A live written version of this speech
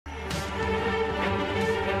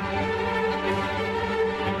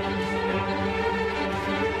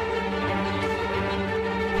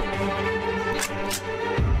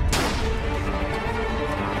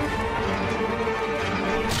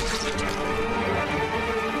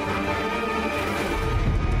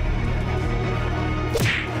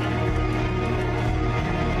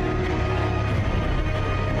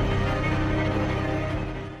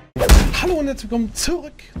herzlich willkommen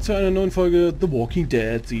zurück zu einer neuen Folge The Walking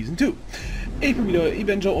Dead Season 2. Ich bin wieder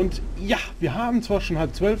Evenger und ja, wir haben zwar schon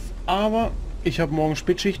 11:30, aber ich habe morgen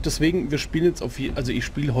Spätschicht, deswegen wir spielen jetzt ich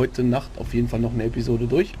spiele heute Nacht auf jeden Fall noch eine Episode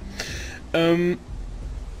durch.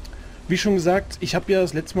 Wie schon gesagt, ich habe ja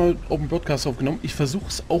das letzte Mal auf dem Broadcast aufgenommen. Ich versuche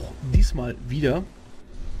es auch diesmal wieder.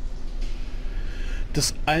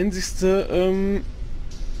 Das einzigste,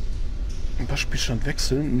 was Spielstand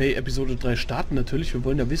wechseln? Ne, Episode 3 starten natürlich. Wir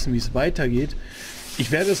wollen ja wissen, wie es weitergeht.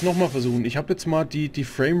 Ich werde es nochmal versuchen. Ich habe jetzt mal die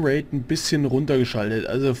Framerate ein bisschen runtergeschaltet.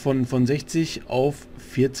 Also von 60 auf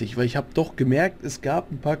 40. Weil ich habe doch gemerkt, es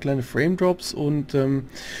gab ein paar kleine Frame Drops und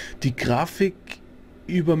die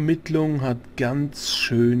Grafikübermittlung hat ganz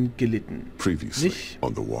schön gelitten. Nicht?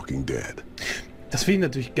 On The Walking Dead. Das finde ich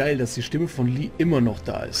natürlich geil, dass die Stimme von Lee immer noch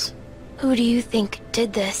da ist. Who do you think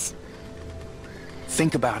did this?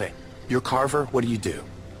 Think about it. You're Carver, what do?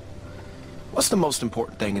 What's the most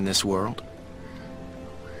important thing in this world?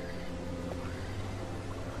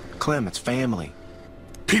 Clem, it's family.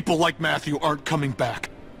 People like Matthew aren't coming back.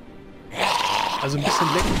 Also ein bisschen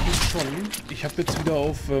lecker geht schon. Ich habe jetzt wieder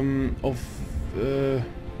auf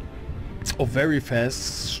Very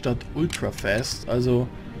Fast statt Ultra Fast. Also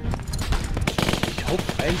ich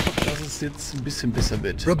hoffe einfach, dass es jetzt ein bisschen besser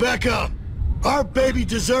wird. Rebecca, our baby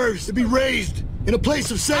deserves to be raised in a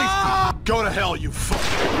place of safety. Ah! Go to hell, you fuck.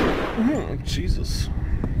 Oh, Jesus.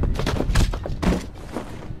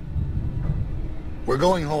 We're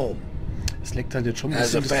going home. Es leckt halt jetzt schon ein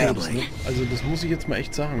bisschen des Todes, ne? Also das muss ich jetzt mal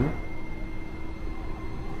echt sagen.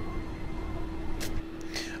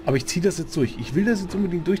 Aber ich ziehe das jetzt durch. Ich will das jetzt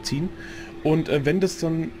unbedingt durchziehen. Und wenn das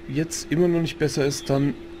dann jetzt immer noch nicht besser ist,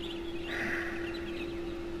 dann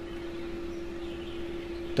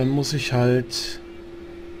muss ich halt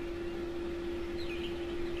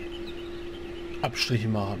Abstriche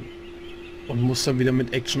machen. Und muss dann wieder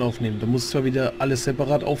mit Action aufnehmen. Da muss zwar wieder alles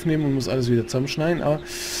separat aufnehmen und muss alles wieder zusammenschneiden, aber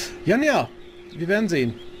ja, wir werden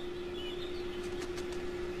sehen.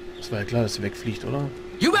 Das war ja klar, dass sie wegfliegt, oder?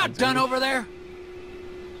 You about done over there?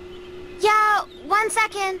 Yeah, 1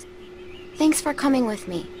 second. Thanks for coming with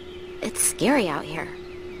me. It's scary out here.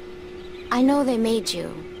 I know they made you.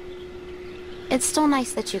 It's still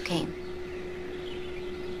nice that you came.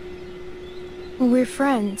 We're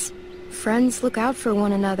friends. Friends look out for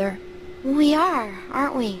one another. We are,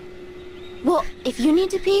 aren't we? Well, if you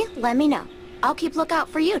need to pee, let me know. I'll keep lookout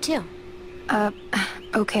for you, too.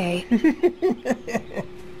 Okay.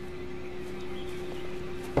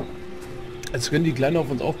 Als können die Kleinen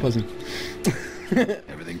auf uns aufpassen.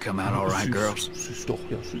 Everything come out all right, girls? Süß doch,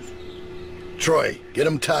 ja, süß. Troy, get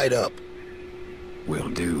them tied up. Will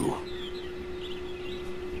do.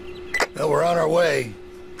 Well, we're on our way.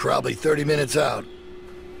 Probably 30 minutes out.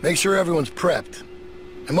 Make sure everyone's prepped.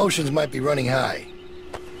 Emotions might be running high.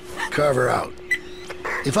 Carver out.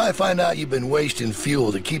 If I find out you've been wasting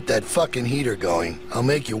fuel to keep that fucking heater going, I'll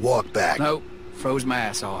make you walk back. Nope. Froze my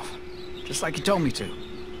ass off. Just like you told me to.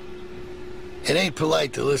 It ain't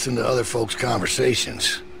polite to listen to other folks'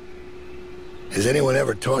 conversations. Has anyone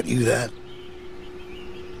ever taught you that?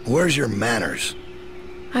 Where's your manners?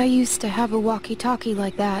 I used to have a walkie-talkie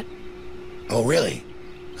like that. Oh, really?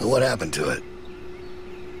 And what happened to it?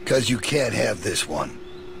 'Cause you can't have this one.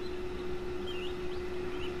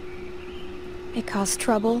 It caused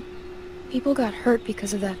trouble. People got hurt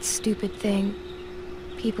because of that stupid thing.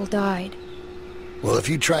 People died. Well, if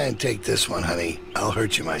you try and take this one, honey, I'll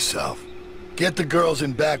hurt you myself. Get the girls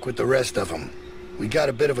in back with the rest of them. We got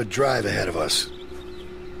a bit of a drive ahead of us.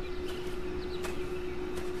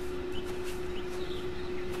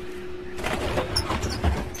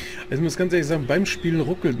 Also ich muss ganz ehrlich sagen, beim Spielen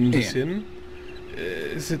ruckelt ein bisschen.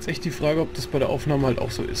 Ist jetzt echt die Frage, ob das bei der Aufnahme halt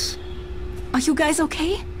auch so ist. Are you guys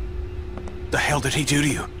okay? The hell did he do to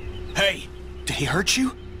you? Hey, did he hurt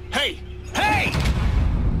you? Hey! Hey!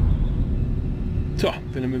 Tja,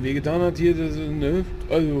 wenn er mir wehgetan hat hier, das, ne,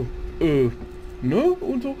 also, ne,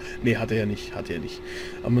 und so. Ne, hat er ja nicht,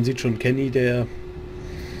 Aber man sieht schon, Kenny, der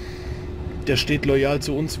steht loyal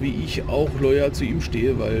zu uns, wie ich auch loyal zu ihm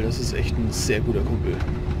stehe, weil das ist echt ein sehr guter Kumpel.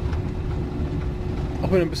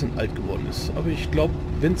 Auch wenn er ein bisschen alt geworden ist. Aber ich glaube,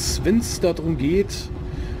 wenn es darum geht,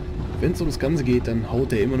 wenn es ums Ganze geht, dann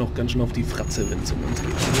haut er immer noch ganz schön auf die Fratze, wenn es um uns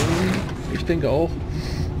geht. Ich denke auch.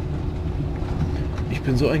 Ich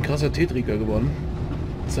bin so ein krasser Teetrinker geworden.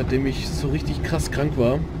 Seitdem ich so richtig krass krank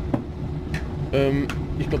war.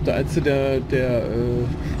 Ich glaube, der Einzige, der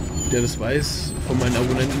das weiß von meinen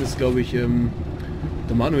Abonnenten, ist, glaube ich, der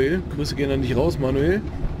Manuel. Grüße gehen an dich raus, Manuel.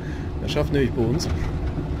 Der schafft nämlich bei uns.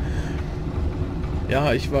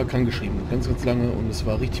 Ja, ich war krankgeschrieben, ganz lange, und es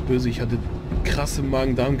war richtig böse. Ich hatte krasse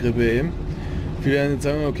Magen-Darm-Grippe, ey. Wir werden jetzt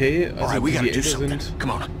sagen, okay, All also right, we die gotta do älter something. sind,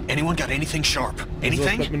 Come on. Anyone got anything sharp? so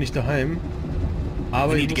Anything? bleibt man nicht daheim.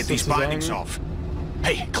 Aber We ich need to muss get these dazu bindings sagen, off.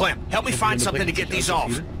 Hey, Clem, help me Ich find something to unterbreche get dich these allzu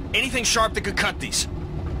off. viel. Anything sharp that could cut these.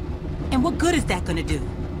 And what good is that gonna do?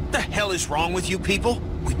 The hell is wrong with you people?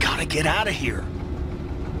 We gotta get out of here.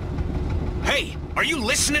 Hey, are you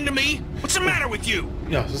listening to me? What's the matter with you?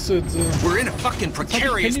 ja, das ist jetzt, We're in a fucking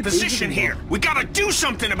precarious Kenny position böse here. We gotta do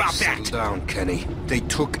something about Settle that. down, Kenny. They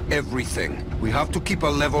took everything. We have to keep a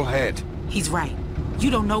level head. He's right. You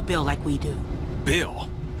don't know Bill like we do. Bill?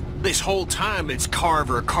 This whole time it's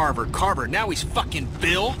Carver, Carver, Carver. Now he's fucking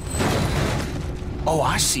Bill? Oh,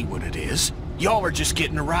 I see what it is. Y'all are just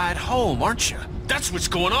getting a ride home, aren't you? That's what's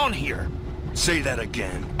going on here. Say that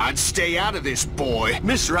again. I'd stay out of this, boy.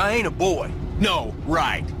 Mister, I ain't a boy. No,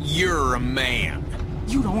 right. You're a man.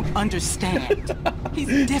 You don't understand. He's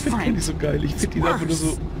ich finde different. Kenny so geil. Ich finde ihn einfach nur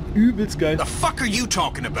so übelst geil. The fuck are you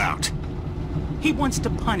talking about? He wants to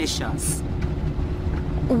punish us.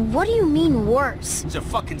 What do you mean worse? He's a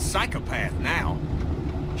fucking psychopath now.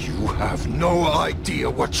 You have no idea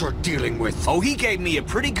what you're dealing with. Oh, he gave me a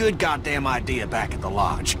pretty good goddamn idea back at the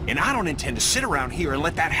lodge. And I don't intend to sit around here and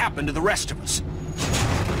let that happen to the rest of us.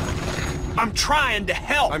 I'm trying to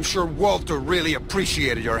help. I'm sure Walter really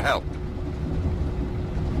appreciated your help.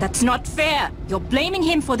 That's not fair. You're blaming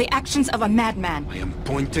him for the actions of a madman. I am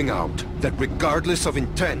pointing out that regardless of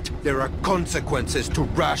intent, there are consequences to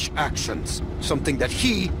rash actions. Something that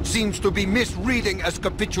he seems to be misreading as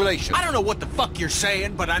capitulation. I don't know what the fuck you're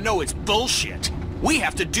saying, but I know it's bullshit. We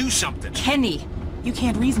have to do something. Kenny. You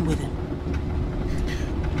can't reason with him.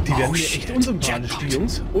 Die werden Oh, mir shit. echt unsympathisch, die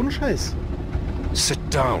Jungs. Ohne Scheiß. Sit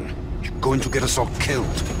down. You're going to get us all killed.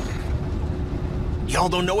 Y'all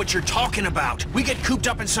don't know what you're talking about. We get cooped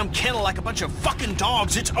up in some kennel like a bunch of fucking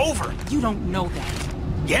dogs, it's over. You don't know that.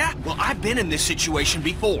 Yeah? Well, I've been in this situation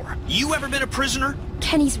before. You ever been a prisoner?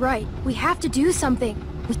 Kenny's right. We have to do something.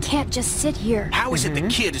 We can't just sit here. How is it the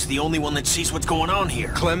kid is the only one that sees what's going on here?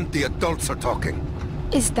 Clem, the adults are talking.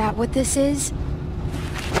 Is that what this is?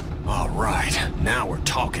 All right, now we're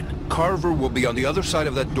talking. Carver will be on the other side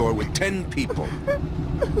of that door with 10 people.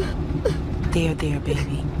 There,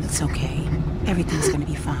 baby. It's okay. Everything's gonna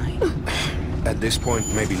be fine. At this point,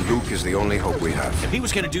 maybe Luke is the only hope we have. If he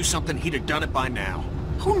was gonna do something, he'd have done it by now.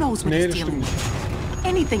 Who knows what Nee, he's das dealing stimmt with? nicht.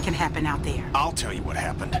 Anything can happen out there. I'll tell you what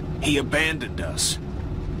happened. He abandoned us.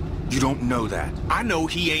 You don't know that. I know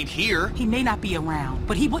he ain't here. He may not be around,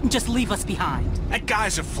 but he wouldn't just leave us behind. That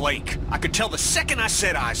guy's a flake. I could tell the second I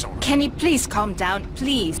set eyes on him. Kenny, please calm down,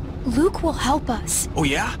 please. Luke will help us. Oh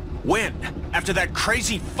yeah? When? After that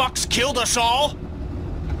crazy fucks killed us all?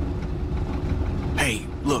 Hey,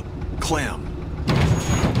 look, Clem.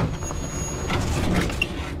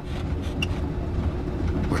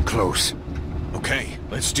 We're close. Okay,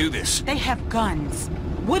 let's do this. They have guns.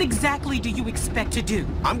 What exactly do you expect to do?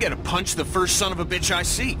 I'm gonna punch the first son of a bitch I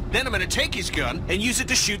see. Then I'm gonna take his gun and use it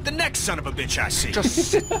to shoot the next son of a bitch I see. Just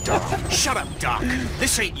sit down. Shut up, Doc.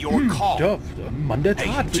 This ain't your call. Ja, Mann der Tat,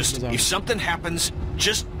 Hey, würde ich just, mal if sagen. something happens,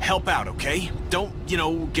 just help out, okay? Don't, you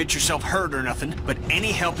know, get yourself hurt or nothing, but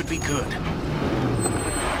any help would be good.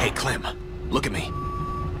 Hey, Clem, look at me.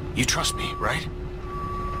 You trust me, right?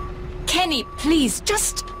 Kenny, please,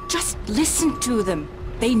 just listen to them.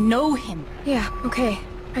 They know him. Yeah, okay.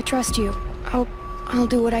 I trust you. I'll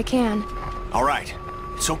do what I can. All right.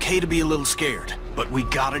 It's okay to be a little scared, but we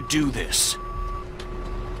gotta do this.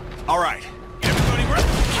 All right. Everybody ready?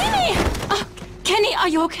 Kenny! Kenny, are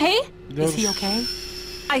you okay? Is he okay?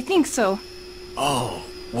 I think so. Oh,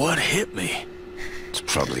 what hit me? It's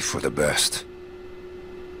probably for the best.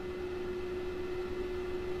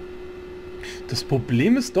 Das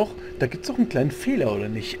Problem ist doch, da gibt's doch einen kleinen Fehler, oder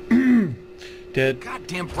nicht? Der,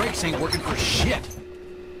 Goddamn brakes ain't working for shit.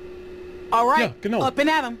 All right, Ja, genau. up and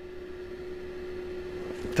at him.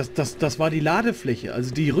 das war die Ladefläche,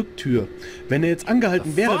 also die Rücktür. Wenn er jetzt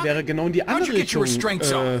angehalten wäre, fuck? wäre genau in die How'd andere you get your Richtung.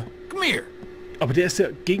 restraints off? Come here. Aber der ist ja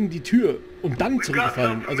gegen die Tür und dann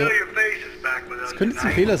zurückgefallen. Also, das könnte jetzt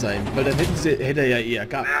ein Fehler sein, weil dann hätte er ja eher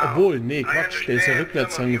gar... Obwohl, nee, Quatsch, der ist ja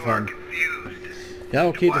rückwärts angefahren. Ja,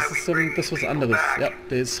 okay, das ist das ist was anderes. Ja,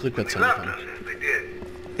 der ist rückwärts angefahren.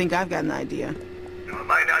 Think I've got an idea.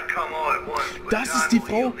 Das ist die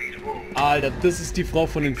Frau... Alter, das ist die Frau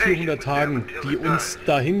von den 400 Tagen, die uns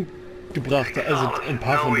dahin gebracht hat. Also ein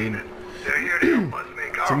paar von denen.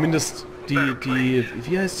 Zumindest die...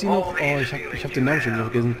 Wie heißt sie noch? Oh, ich hab den Namen schon wieder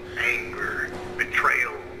vergessen.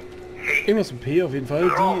 Irgendwas mit P auf jeden Fall.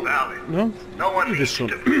 Die... Ne? Ihr wisst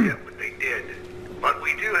schon.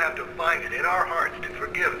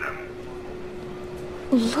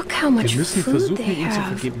 Look how much Wir müssen food versuchen, they ihn zu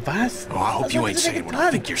have. vergeben. Was? Oh, I hope Was you haben ain't sie denn saying what I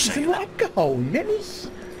getan? think you're Die sind saying. nur abgehauen, mehr nicht.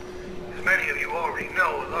 As many of you already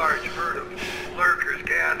know, a large herd of lurkers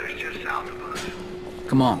gathers just south of us.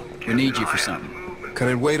 Come on, we need you for something. Can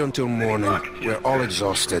it wait until morning? We're all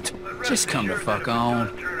exhausted. Just come the fuck on.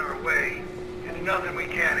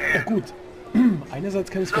 Ja gut. Einerseits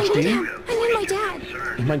kann ich es I need verstehen. him. I need my dad.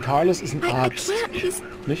 Ich meine, Carlos ist ein I Arzt, can't. He's...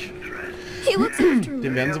 nicht? He looks after me.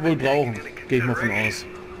 Den werden sie wohl brauchen. Gehe ich mal von aus.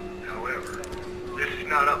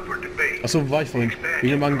 Achso, wo war ich vorhin? Wegen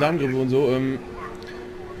der Magen-Darm-Grippe und so.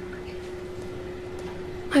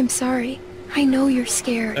 I'm sorry. I know you're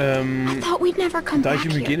scared. I thought we'd never come Da back ich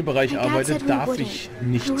im here. Hygienebereich My dad arbeite, said we darf wouldn't. ich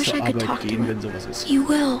nicht I wish zur I could Arbeit talk to gehen, him. wenn sowas ist. You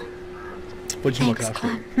will. Wollte ich nur mal Thanks,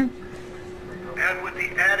 klarstellen. Clem. And with the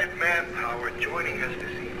added manpower joining us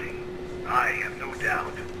this evening, I have no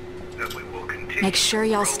doubt that we will continue. Make sure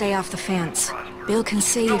y'all stay off the fence. Bill can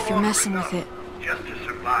see if you're messing with it. Just to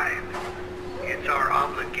survive. It's our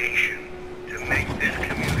obligation to make this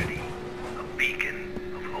community a beacon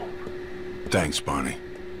of hope. Thanks, Bonnie.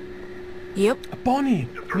 Yep. Bonnie!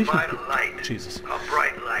 To Nicht provide mit... a light, Jesus. a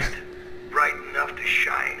bright light, bright enough to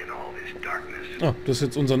shine in all this darkness. Ah, das ist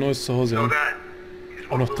jetzt unser neues Zuhause. So Ja. that is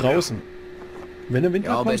Auch what noch we'll draußen. Wenn der Winter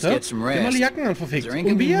Y'all kommt, best ja? get some Geh mal rest. die Jacken an, 'Cause verfickt. there ain't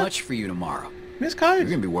Und gonna be wir? much for you tomorrow. Mir ist kalt. You're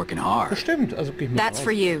gonna be working hard. Das stimmt, also geh ich mal That's raus.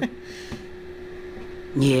 for you.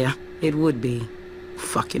 Yeah, it would be.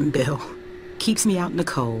 Fucking Bill. Keeps me out in the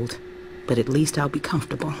cold. But at least I'll be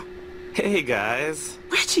comfortable. Hey, guys.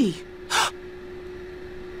 Reggie!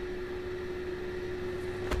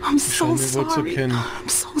 I'm so Scheinen wir wohl zu sorry. kennen. I'm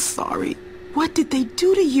so sorry. What did they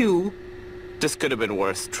do to you? This could have been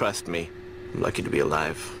worse, trust me. I'm lucky to be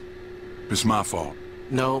alive. It's my fault.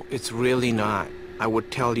 No, it's really not. I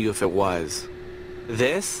would tell you if it was.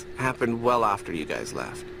 This happened well after you guys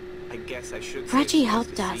left. I guess I should say Reggie it's nice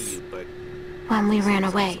helped to us see you, but when we ran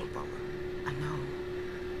it's away. also a bummer. I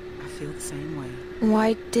know. I feel the same way.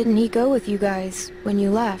 Why didn't he go with you guys when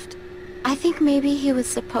you left? I think maybe he was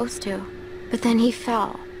supposed to, but then he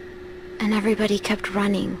fell. And everybody kept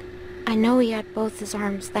running. I know he had both his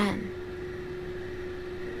arms then.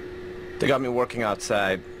 They got me working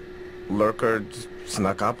outside. Lurker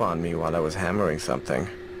snuck up on me while I was hammering something.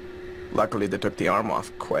 Luckily, they took the arm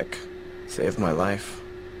off quick. Saved my life.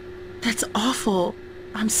 That's awful.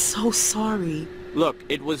 I'm so sorry. Look,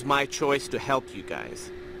 it was my choice to help you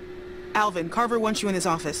guys. Alvin, Carver wants you in his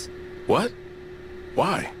office. What?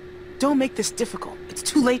 Why? Don't make this difficult. It's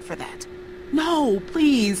too late for that. No,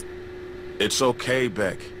 please. It's okay,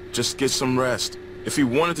 Beck. Just get some rest. If he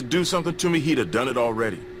wanted to do something to me, he'd have done it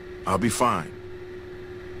already. I'll be fine.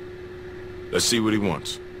 Let's see what he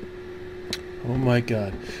wants. Oh my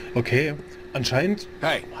God. Okay, anscheinend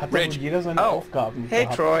Hey, hat wohl Reg. jeder seine Aufgaben Hey,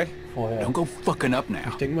 gehabt Troy. vorher. Don't go fucking up now.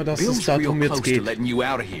 Ich denke mal, dass Bill's es darum real jetzt close to geht. letting you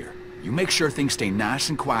out of here. You make sure things stay nice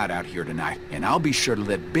and quiet out here tonight, and I'll be sure to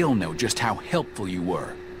let Bill know just how helpful you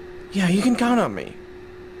were. Yeah, you can count on me.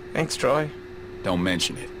 Thanks, Troy. Don't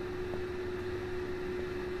mention it.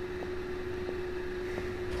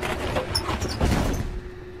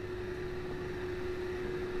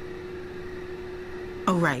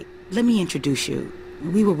 All right, let me introduce you.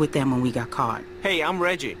 We were with them when we got caught. Hey, I'm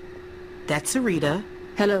Reggie. That's Sarita.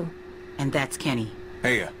 Hello. And that's Kenny.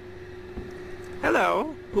 Hey,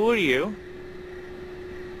 Hello. Who are you?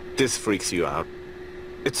 This freaks you out.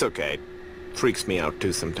 It's okay. Freaks me out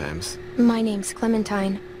too sometimes. My name's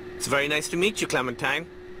Clementine. It's very nice to meet you, Clementine.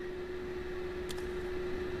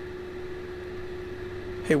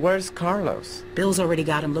 Hey, where's Carlos? Bill's already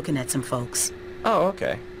got him looking at some folks. Oh,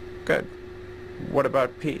 okay. Good. What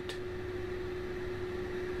about Pete?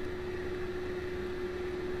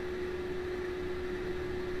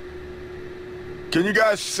 Can you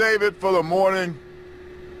guys save it for the morning?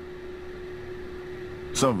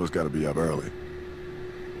 Some of us gotta be up early.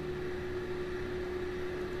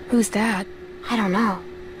 Who's that? I don't know.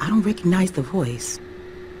 I don't recognize the voice.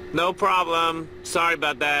 No problem. Sorry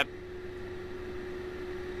about that.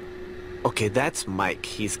 Okay, that's Mike.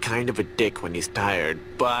 He's kind of a dick when he's tired,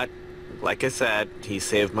 but like I said, he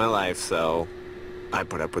saved my life, so I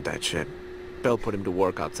put up with that shit. Bill put him to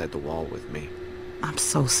work outside the wall with me. I'm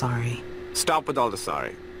so sorry. Stop with all the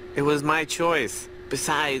sorry. It was my choice.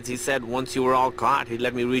 Besides, he said once you were all caught, he'd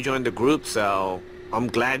let me rejoin the group, so I'm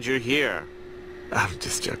glad you're here. I'm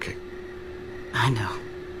just joking. I know.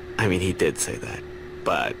 I mean, he did say that,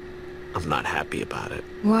 but I'm not happy about it.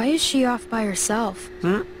 Why is she off by herself?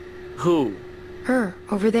 Who? Her,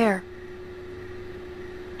 over there.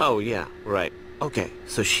 Oh, yeah, right. Okay,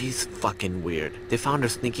 so she's fucking weird. They found her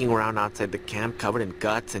sneaking around outside the camp covered in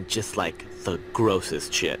guts and just like the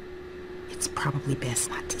grossest shit. It's probably best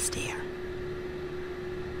not to stare.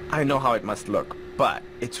 I know how it must look, but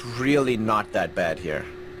it's really not that bad here.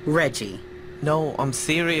 Reggie. No, I'm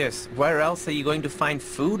serious. Where else are you going to find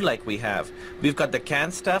food like we have? We've got the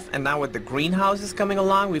canned stuff, and now with the greenhouses coming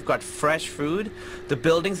along, we've got fresh food. The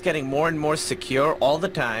building's getting more and more secure all the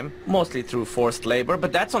time, mostly through forced labor,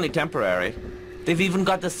 but that's only temporary. They've even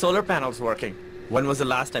got the solar panels working. When was the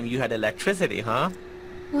last time you had electricity, huh?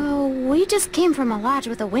 Well, we just came from a lodge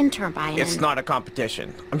with a wind turbine. It's not a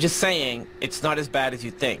competition. I'm just saying, it's not as bad as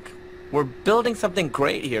you think. We're building something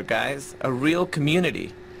great here, guys. A real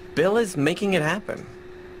community. Bill is making it happen.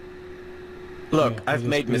 Look, I've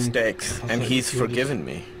made mistakes, and he's forgiven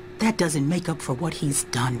me. That doesn't make up for what he's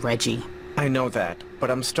done, Reggie. I know that,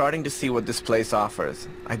 but I'm starting to see what this place offers.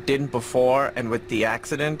 I didn't before, and with the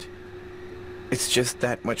accident, it's just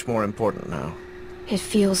that much more important now. It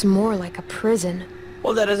feels more like a prison.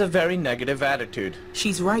 Well, that is a very negative attitude.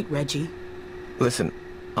 She's right, Reggie. Listen,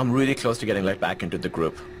 I'm really close to getting let back into the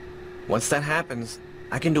group. Once that happens,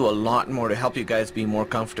 I can do a lot more to help you guys be more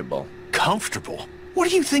comfortable. Comfortable? What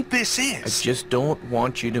do you think this is? I just don't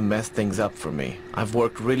want you to mess things up for me. I've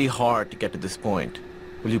worked really hard to get to this point.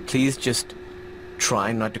 Will you please just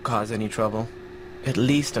try not to cause any trouble? At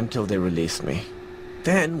least until they release me.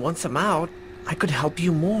 Then, once I'm out, I could help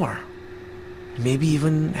you more. Maybe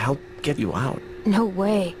even help get you out. No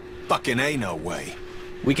way. Fucking A, no way.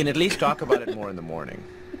 We can at least talk about it more in the morning.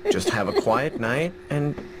 Just have a quiet night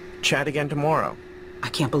and chat again tomorrow. I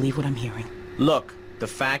can't believe what I'm hearing. Look, the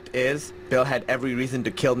fact is, Bill had every reason to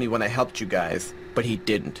kill me when I helped you guys, but he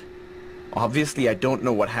didn't. Obviously, I don't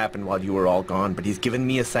know what happened while you were all gone, but he's given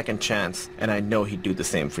me a second chance, and I know he'd do the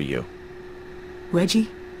same for you. Reggie,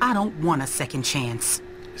 I don't want a second chance.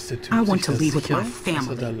 I want to leave with my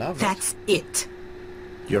family. That's it.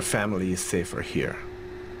 Your family is safer here.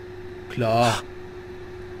 Klar.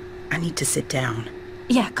 I need to sit down.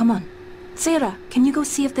 Yeah, come on. Sarah, can you go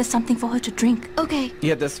see if there's something for her to drink? Okay.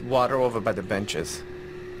 Yeah, there's water over by the benches.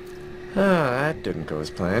 That didn't go as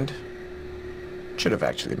planned. Should have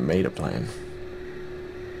actually made a plan.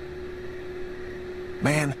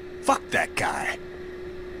 Man, fuck that guy.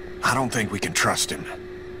 I don't think we can trust him.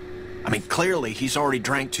 I mean, clearly he's already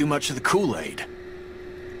drank too much of the Kool-Aid.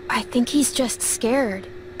 I think he's just scared.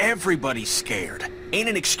 Everybody's scared. Ain't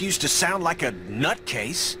an excuse to sound like a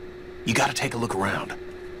nutcase. You gotta take a look around.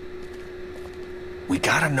 We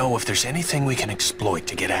gotta know if there's anything we can exploit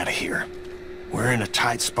to get out of here. We're in a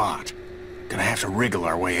tight spot. Gonna have to wriggle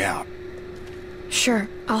our way out. Sure,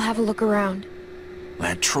 I'll have a look around.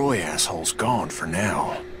 That Troy asshole's gone for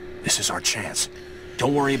now. This is our chance.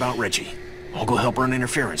 Don't worry about Reggie. I'll go help run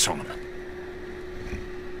interference on him.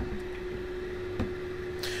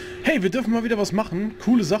 Hey, wir dürfen mal wieder was machen.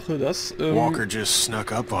 Coole Sache, das. Walker just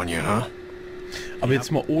snuck up on you, huh? Aber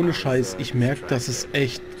jetzt mal ohne Scheiß. Ich merke, dass es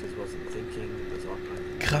echt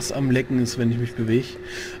krass am Lecken ist, wenn ich mich bewege.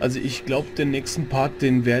 Also ich glaube, den nächsten Part,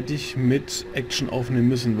 den werde ich mit Action aufnehmen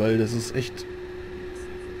müssen, weil das ist echt...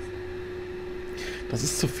 Das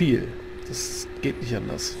ist zu viel. Das geht nicht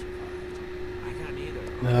anders.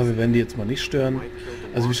 Ja, wir werden die jetzt mal nicht stören.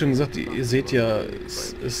 Also wie schon gesagt, ihr seht ja,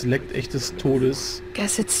 es leckt echt des Todes.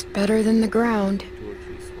 Guess it's better than the ground.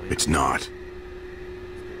 It's not.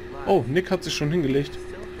 Oh, Nick hat sich schon hingelegt.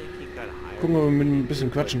 Gucken, ob wir mit ihm ein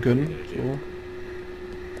bisschen quatschen können. So.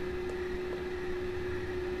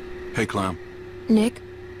 Hey, Clem. Nick?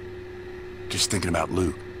 Just thinking about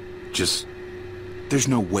Luke. Just... There's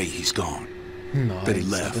no way he's gone. Nein, that he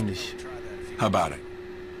left. Nicht. How about it?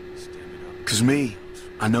 'Cause me,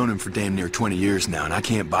 I've known him for damn near 20 years now, and I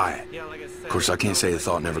can't buy it. Of course, I can't say the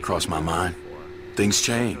thought never crossed my mind. Things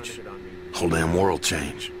change. Whole damn world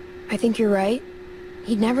change. I think you're right.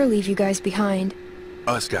 He'd never leave you guys behind.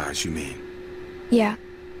 Us guys, you mean? Yeah,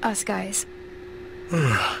 us guys.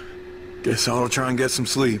 Guess I'll try and get some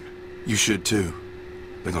sleep. You should too.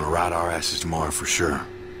 They're gonna ride our asses tomorrow for sure.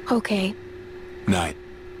 Okay. Night.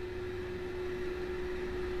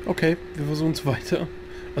 Okay, wir versuchen es weiter.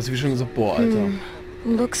 Also wie schon gesagt, boah, Alter.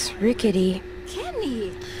 Looks rickety.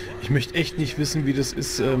 Kenny! Ich möchte echt nicht wissen, wie das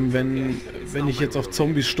ist, wenn ich jetzt auf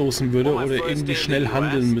Zombies stoßen würde oder irgendwie schnell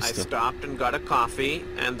handeln müsste. Ich glaub, das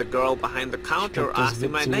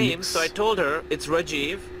wird so nix.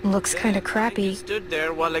 Looks kinda crappy.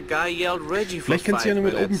 Vielleicht kennt sich einer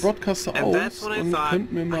mit Open Broadcaster aus und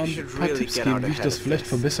könnt mir mal ein paar Tipps geben, wie ich das vielleicht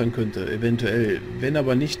verbessern könnte, eventuell. Wenn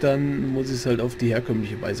aber nicht, dann muss ich es halt auf die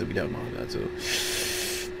herkömmliche Weise wieder machen. Also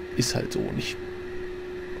ist halt so nicht.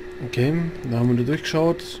 Okay, da haben wir da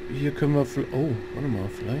durchgeschaut. Hier können wir... Oh, warte mal,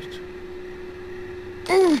 vielleicht.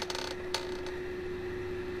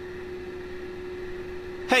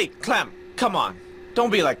 Hey, Clem, come on.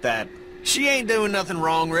 Don't be like that. She ain't doing nothing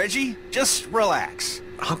wrong, Reggie. Just relax.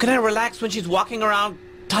 How can I relax when she's walking around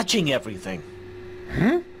touching everything?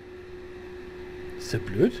 Hm? Ist der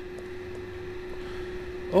blöd?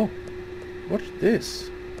 Oh, what's this?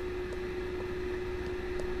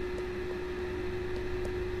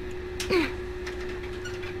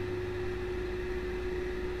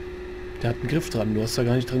 Der hat einen Griff dran, du hast da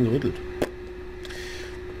gar nicht dran gerüttelt.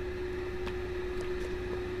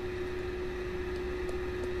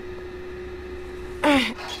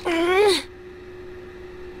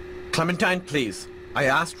 Clementine, please. I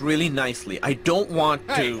asked really nicely. I don't want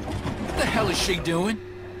to... What the hell is she doing?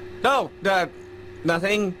 No,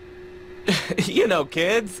 nothing. You know,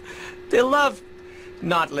 kids. They love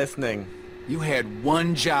not listening. You had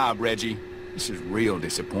one job, Reggie. This is real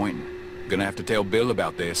disappointing. Gonna have to tell Bill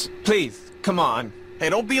about this. Please, come on. Hey,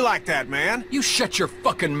 don't be like that, man. You shut your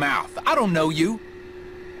fucking mouth. I don't know you.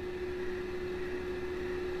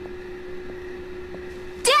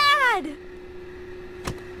 Dad!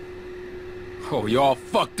 Oh, you all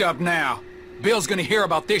fucked up now. Bill's gonna hear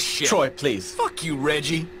about this shit. Troy, please. Fuck you,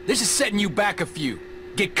 Reggie. This is setting you back a few.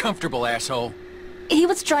 Get comfortable, asshole. He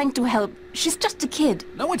was trying to help. She's just a kid.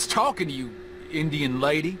 No one's talking to you, Indian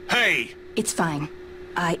lady. Hey! It's fine.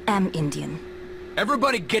 I am Indian.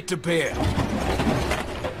 Everybody get to bed.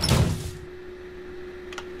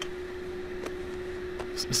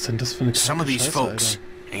 Was ist denn das für eine Some of these Scheiße, folks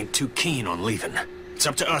Alter? ain't too keen on leaving. It's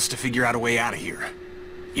up to us to figure out a way out of here.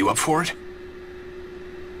 You up for it?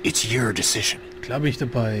 It's your decision. Klar bin ich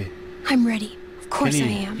dabei. I'm ready. Of course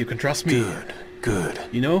Kenny, I am. you can trust me. Good, good.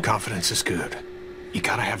 You know? Confidence is good. You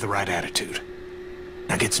gotta have the right attitude.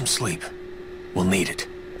 Now get some sleep. We'll need it.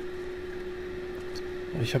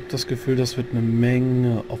 Ich habe das Gefühl, das wird eine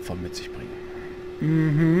Menge Opfer mit sich bringen.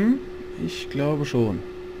 Mhm, ich glaube schon.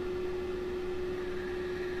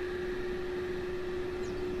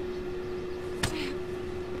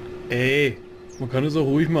 Ey, man kann es auch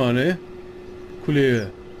ruhig machen, ne?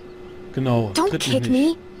 Kollege. Genau. Don't kick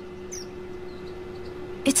me.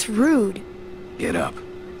 It's rude. Get up.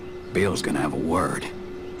 Bill's gonna have a word.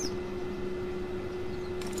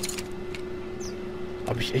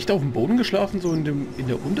 Habe ich echt auf dem Boden geschlafen, so in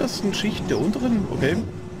der untersten Schicht, der unteren? Okay.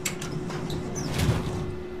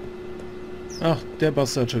 Ach, der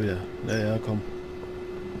Bastard schon wieder. Naja, komm.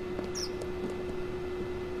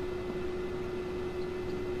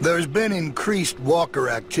 There's been increased walker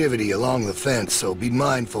activity along the fence, so be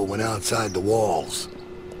mindful when outside the walls.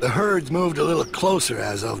 The herd's moved a little closer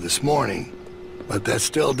as of this morning, but that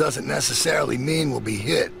still doesn't necessarily mean we'll be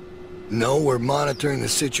hit. No, we're monitoring the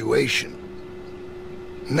situation.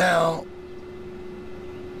 Now,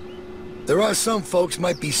 there are some folks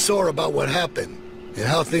might be sore about what happened and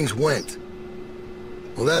how things went.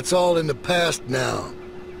 Well, that's all in the past now.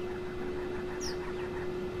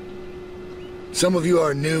 Some of you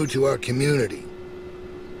are new to our community.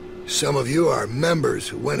 Some of you are members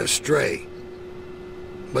who went astray.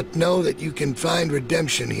 But know that you can find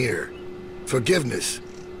redemption here, forgiveness,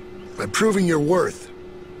 by proving your worth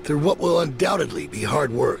through what will undoubtedly be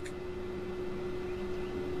hard work.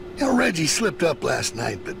 You know, Reggie slipped up last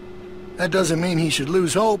night, but that doesn't mean he should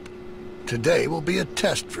lose hope. Today will be a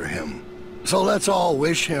test for him. So let's all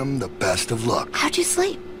wish him the best of luck. How'd you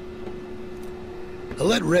sleep? Now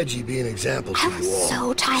let Reggie be an example to you all. I was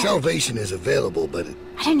so tired. Salvation is available, but it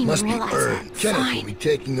I didn't even must be realize earned. that. Kenneth Fine. will be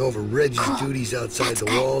taking over Reggie's Cool. duties outside That's the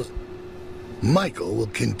good. walls. Michael will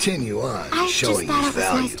continue on, I just showing thought his it was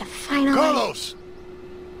value. nice to finally... Carlos!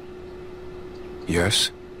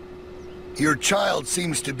 Yes? Your child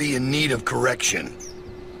seems to be in need of correction.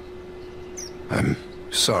 I'm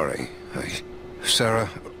sorry. Sarah,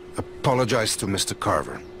 apologize to Mr.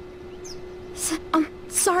 Carver.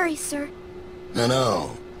 Sorry, sir.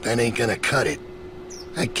 No, that ain't gonna cut it.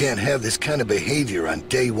 I can't have this kind of behavior on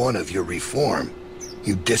day one of your reform.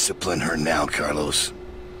 You discipline her now, Carlos.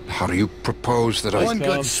 How do you propose that One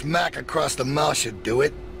good smack across the mouth should do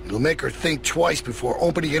it. It'll make her think twice before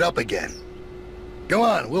opening it up again. Go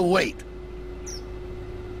on, we'll wait.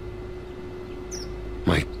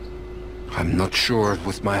 I'm not sure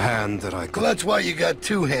with my hand that I could... Well, that's why you got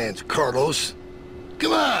two hands, Carlos.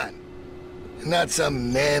 Come on! Not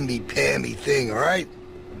some namby-pamby thing, all right?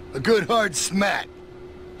 A good hard smack.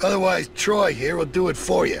 Otherwise, Troy here will do it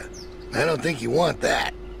for you. I don't think you want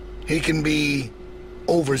that. He can be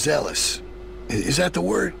overzealous. Is that the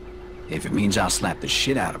word? If it means I'll slap the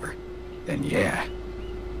shit out of her, then yeah.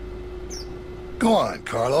 Go on,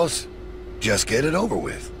 Carlos. Just get it over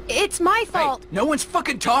with. It's my fault. Hey, no one's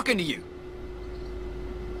fucking talking to you.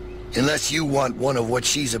 Unless you want one of what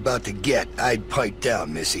she's about to get, I'd pipe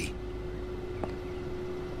down, Missy.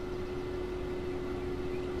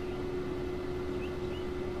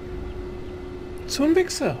 So ein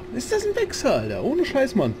Wichser. Ist das ein Wichser, Alter? Ohne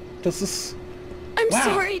Scheiß, Mann. Das ist... I'm wow.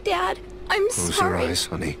 sorry, Dad. I'm Close sorry. your eyes,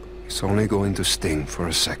 honey. It's only going to sting for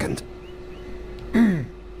a second.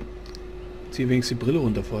 Zieh wenigstens die Brille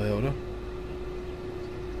runter vorher, oder?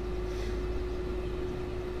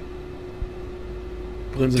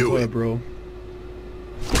 Brillen sind vorher, Bro.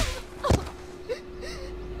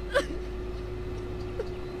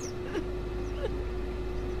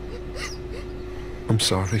 I'm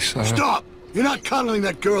sorry, Sarah. Stop! You're not coddling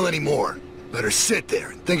that girl anymore. Let her sit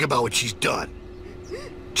there and think about what she's done.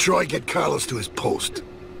 Troy, get Carlos to his post.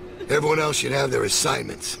 Everyone else should have their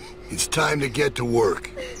assignments. It's time to get to work.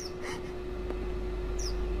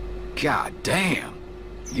 God damn.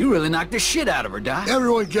 You really knocked the shit out of her, Doc.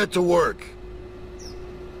 Everyone get to work.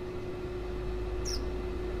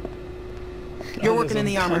 You're working in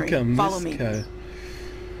the armory. Follow me.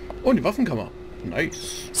 Oh, die Waffenkammer.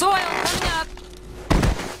 Nice. Soil coming up.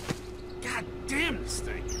 God damn this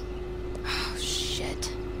thing. Oh,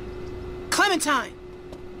 shit. Clementine!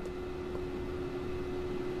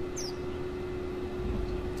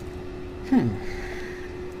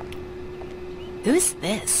 Who's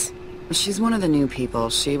this? She's one of the new people.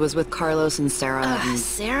 She was with Carlos and Sarah. And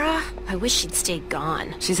Sarah? I wish she'd stayed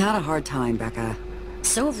gone. she's had a hard time, Becca.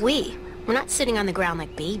 So have we. We're not sitting on the ground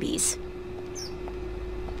like babies.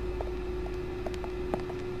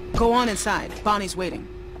 Go on inside. Bonnie's waiting.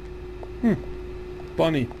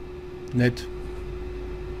 Bonnie. Nett.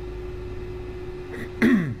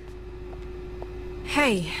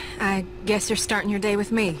 Hey, I guess you're starting your day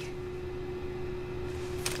with me.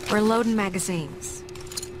 We're loading magazines.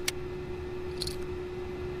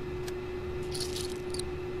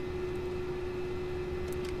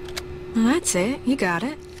 Well, that's it. You got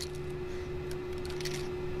it.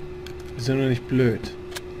 Wir sind doch nicht blöd.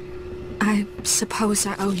 I suppose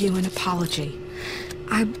I owe you an apology.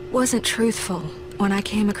 I wasn't truthful when I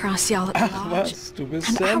came across y'all at the Ach lodge. was, du bist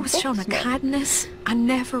And I ein was shown a Boxmann. kindness I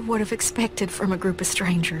never would have expected from a group of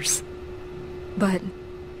strangers. But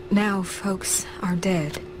now folks are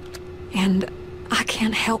dead. And I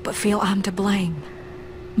can't help but feel I'm to blame.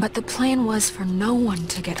 But the plan was for no one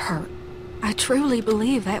to get hurt. I truly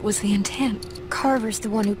believe that was the intent. Carver's the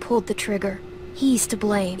one who pulled the trigger. He's to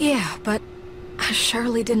blame. Yeah, but I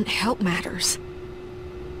surely didn't help matters.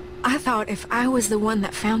 I thought if I was the one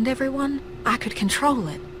that found everyone, I could control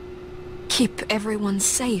it. Keep everyone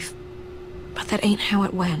safe. But that ain't how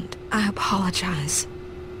it went. I apologize.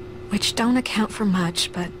 Which don't account for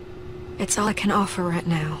much, but it's all I can offer right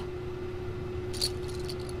now.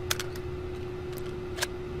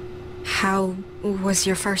 How was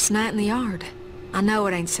your first night in the yard? I know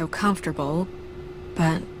it ain't so comfortable,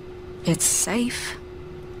 but it's safe.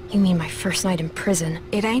 You mean my first night in prison?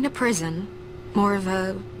 It ain't a prison. More of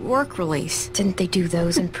a work release. Didn't they do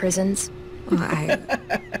those in prisons? Well,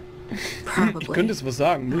 probably. Ich könnte es was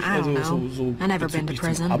sagen, nicht? I don't Also know. so I never been to bezüglich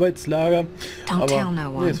prison. zum Arbeitslager. Don't aber, tell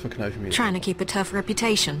no one. Nee, das verkneife ich mir. Trying to keep a tough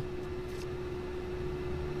reputation.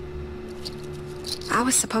 I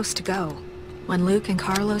was supposed to go. When Luke and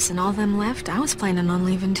Carlos and all them left, I was planning on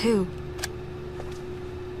leaving too.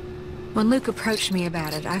 When Luke approached me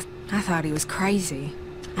about it, I thought he was crazy.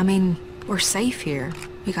 I mean, we're safe here.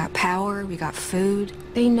 We got power, we got food.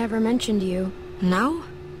 They never mentioned you. No?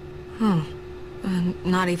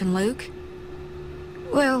 Not even Luke?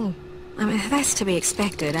 Well, I mean, that's to be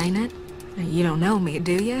expected, ain't it? You don't know me,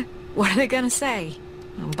 do you? What are they gonna say?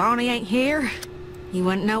 Well, Bonnie ain't here? You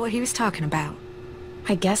wouldn't know what he was talking about.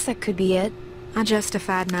 I guess that could be it. I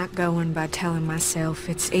justified not going by telling myself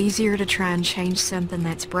it's easier to try and change something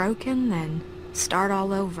that's broken than start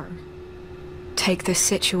all over. Take this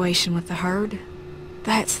situation with the herd.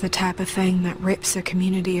 That's the type of thing that rips a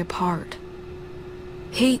community apart.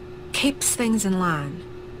 He keeps things in line.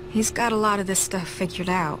 He's got a lot of this stuff figured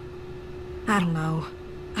out. I don't know.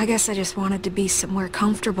 I guess I just wanted to be somewhere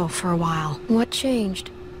comfortable for a while. What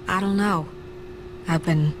changed? I don't know. I've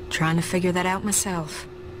been trying to figure that out myself.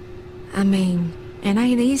 I mean, it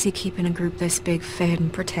ain't easy keeping a group this big fed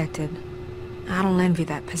and protected. I don't envy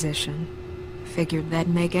that position. Figured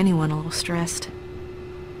that'd make anyone a little stressed.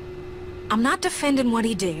 I'm not defending what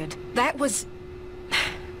he did. That was...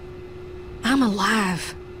 I'm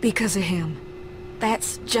alive because of him.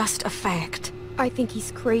 That's just a fact. I think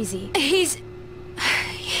he's crazy. He's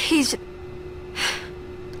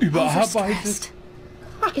Überarbeitet.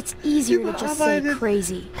 It's easier to just say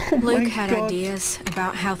crazy. Luke had ideas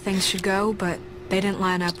about how things should go, but they didn't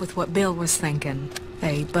line up with what Bill was thinking.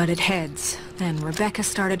 They butted heads. Then Rebecca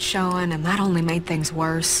started showing, and that only made things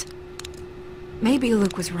worse. Maybe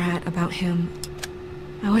Luke was right about him.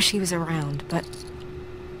 I wish he was around, but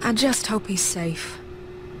I just hope he's safe.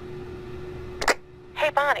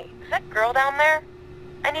 girl down there?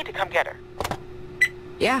 I need to come get her.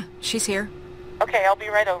 Yeah, she's here. Okay, I'll be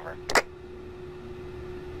right over.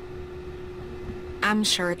 I'm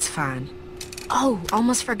sure it's fine. Oh,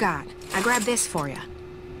 almost forgot. I grabbed this for you.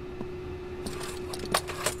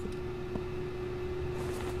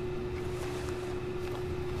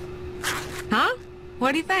 Huh?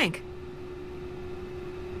 What do you think?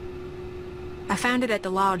 I found it at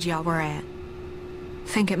the lodge y'all were at.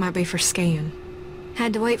 Think it might be for skiing.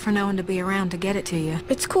 Had to wait for no one to be around to get it to you.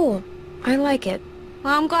 It's cool. I like it.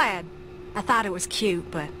 Well, I'm glad. I thought it was cute,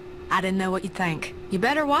 but I didn't know what you'd think. You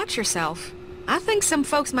better watch yourself. I think some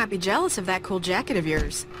folks might be jealous of that cool jacket of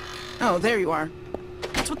yours. Oh, there you are.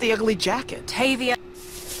 What's with the ugly jacket? Tavia.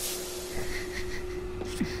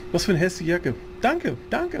 Was für eine hässliche Jacke. Danke,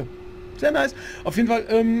 danke. Sehr nice. Auf jeden Fall,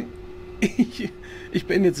 ich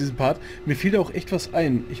beende jetzt diesen Part. Mir fiel da auch echt was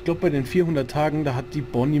ein. Ich glaube, bei den 400 Tagen, da hat die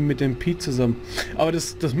Bonnie mit dem Pete zusammen. Aber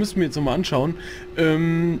das müssen wir jetzt nochmal anschauen.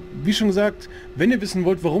 Wie schon gesagt, wenn ihr wissen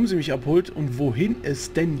wollt, warum sie mich abholt und wohin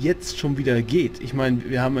es denn jetzt schon wieder geht. Ich meine,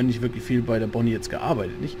 wir haben ja nicht wirklich viel bei der Bonnie jetzt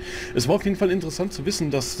gearbeitet, nicht? Es war auf jeden Fall interessant zu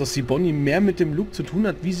wissen, dass die Bonnie mehr mit dem Luke zu tun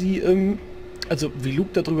hat, wie sie, also wie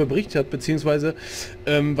Luke darüber berichtet hat, beziehungsweise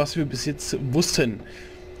was wir bis jetzt wussten.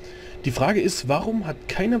 Die Frage ist, warum hat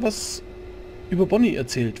keiner was über Bonnie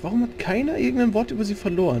erzählt? Warum hat keiner irgendein Wort über sie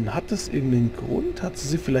verloren? Hat das irgendeinen Grund? Hat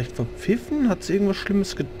sie vielleicht verpfiffen? Hat sie irgendwas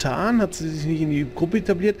Schlimmes getan? Hat sie sich nicht in die Gruppe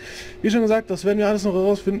etabliert? Wie schon gesagt, das werden wir alles noch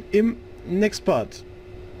herausfinden im Next Part.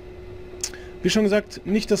 Wie schon gesagt,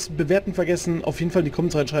 nicht das Bewerten vergessen, auf jeden Fall in die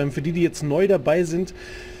Kommentare schreiben. Für die, die jetzt neu dabei sind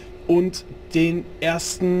und die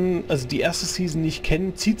erste Season nicht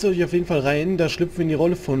kennen, zieht es euch auf jeden Fall rein. Da schlüpfen wir in die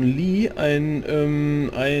Rolle von Lee, ein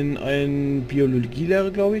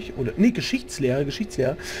Biologielehrer, glaube ich, oder nee, Geschichtslehrer.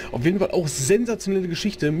 Auf jeden Fall auch sensationelle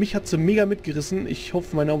Geschichte. Mich hat sie mega mitgerissen. Ich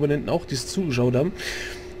hoffe, meine Abonnenten auch, die es zugeschaut haben.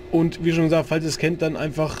 Und wie schon gesagt, falls ihr es kennt, dann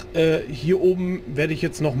einfach hier oben werde ich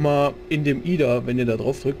jetzt nochmal in dem Ida, wenn ihr da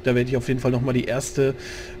drauf drückt, da werde ich auf jeden Fall nochmal die erste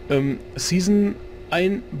Season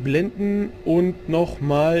einblenden und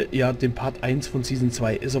nochmal, ja, den Part 1 von Season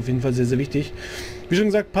 2 ist auf jeden Fall sehr, sehr wichtig. Wie schon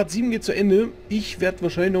gesagt, Part 7 geht zu Ende. Ich werde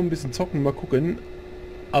wahrscheinlich noch ein bisschen zocken, mal gucken.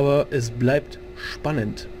 Aber es bleibt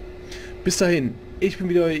spannend. Bis dahin, ich bin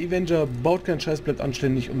wieder euer Evenger, baut keinen Scheiß, bleibt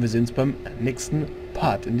anständig und wir sehen uns beim nächsten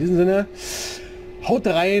Part. In diesem Sinne, haut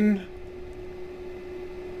rein.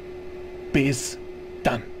 Bis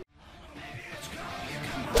dann.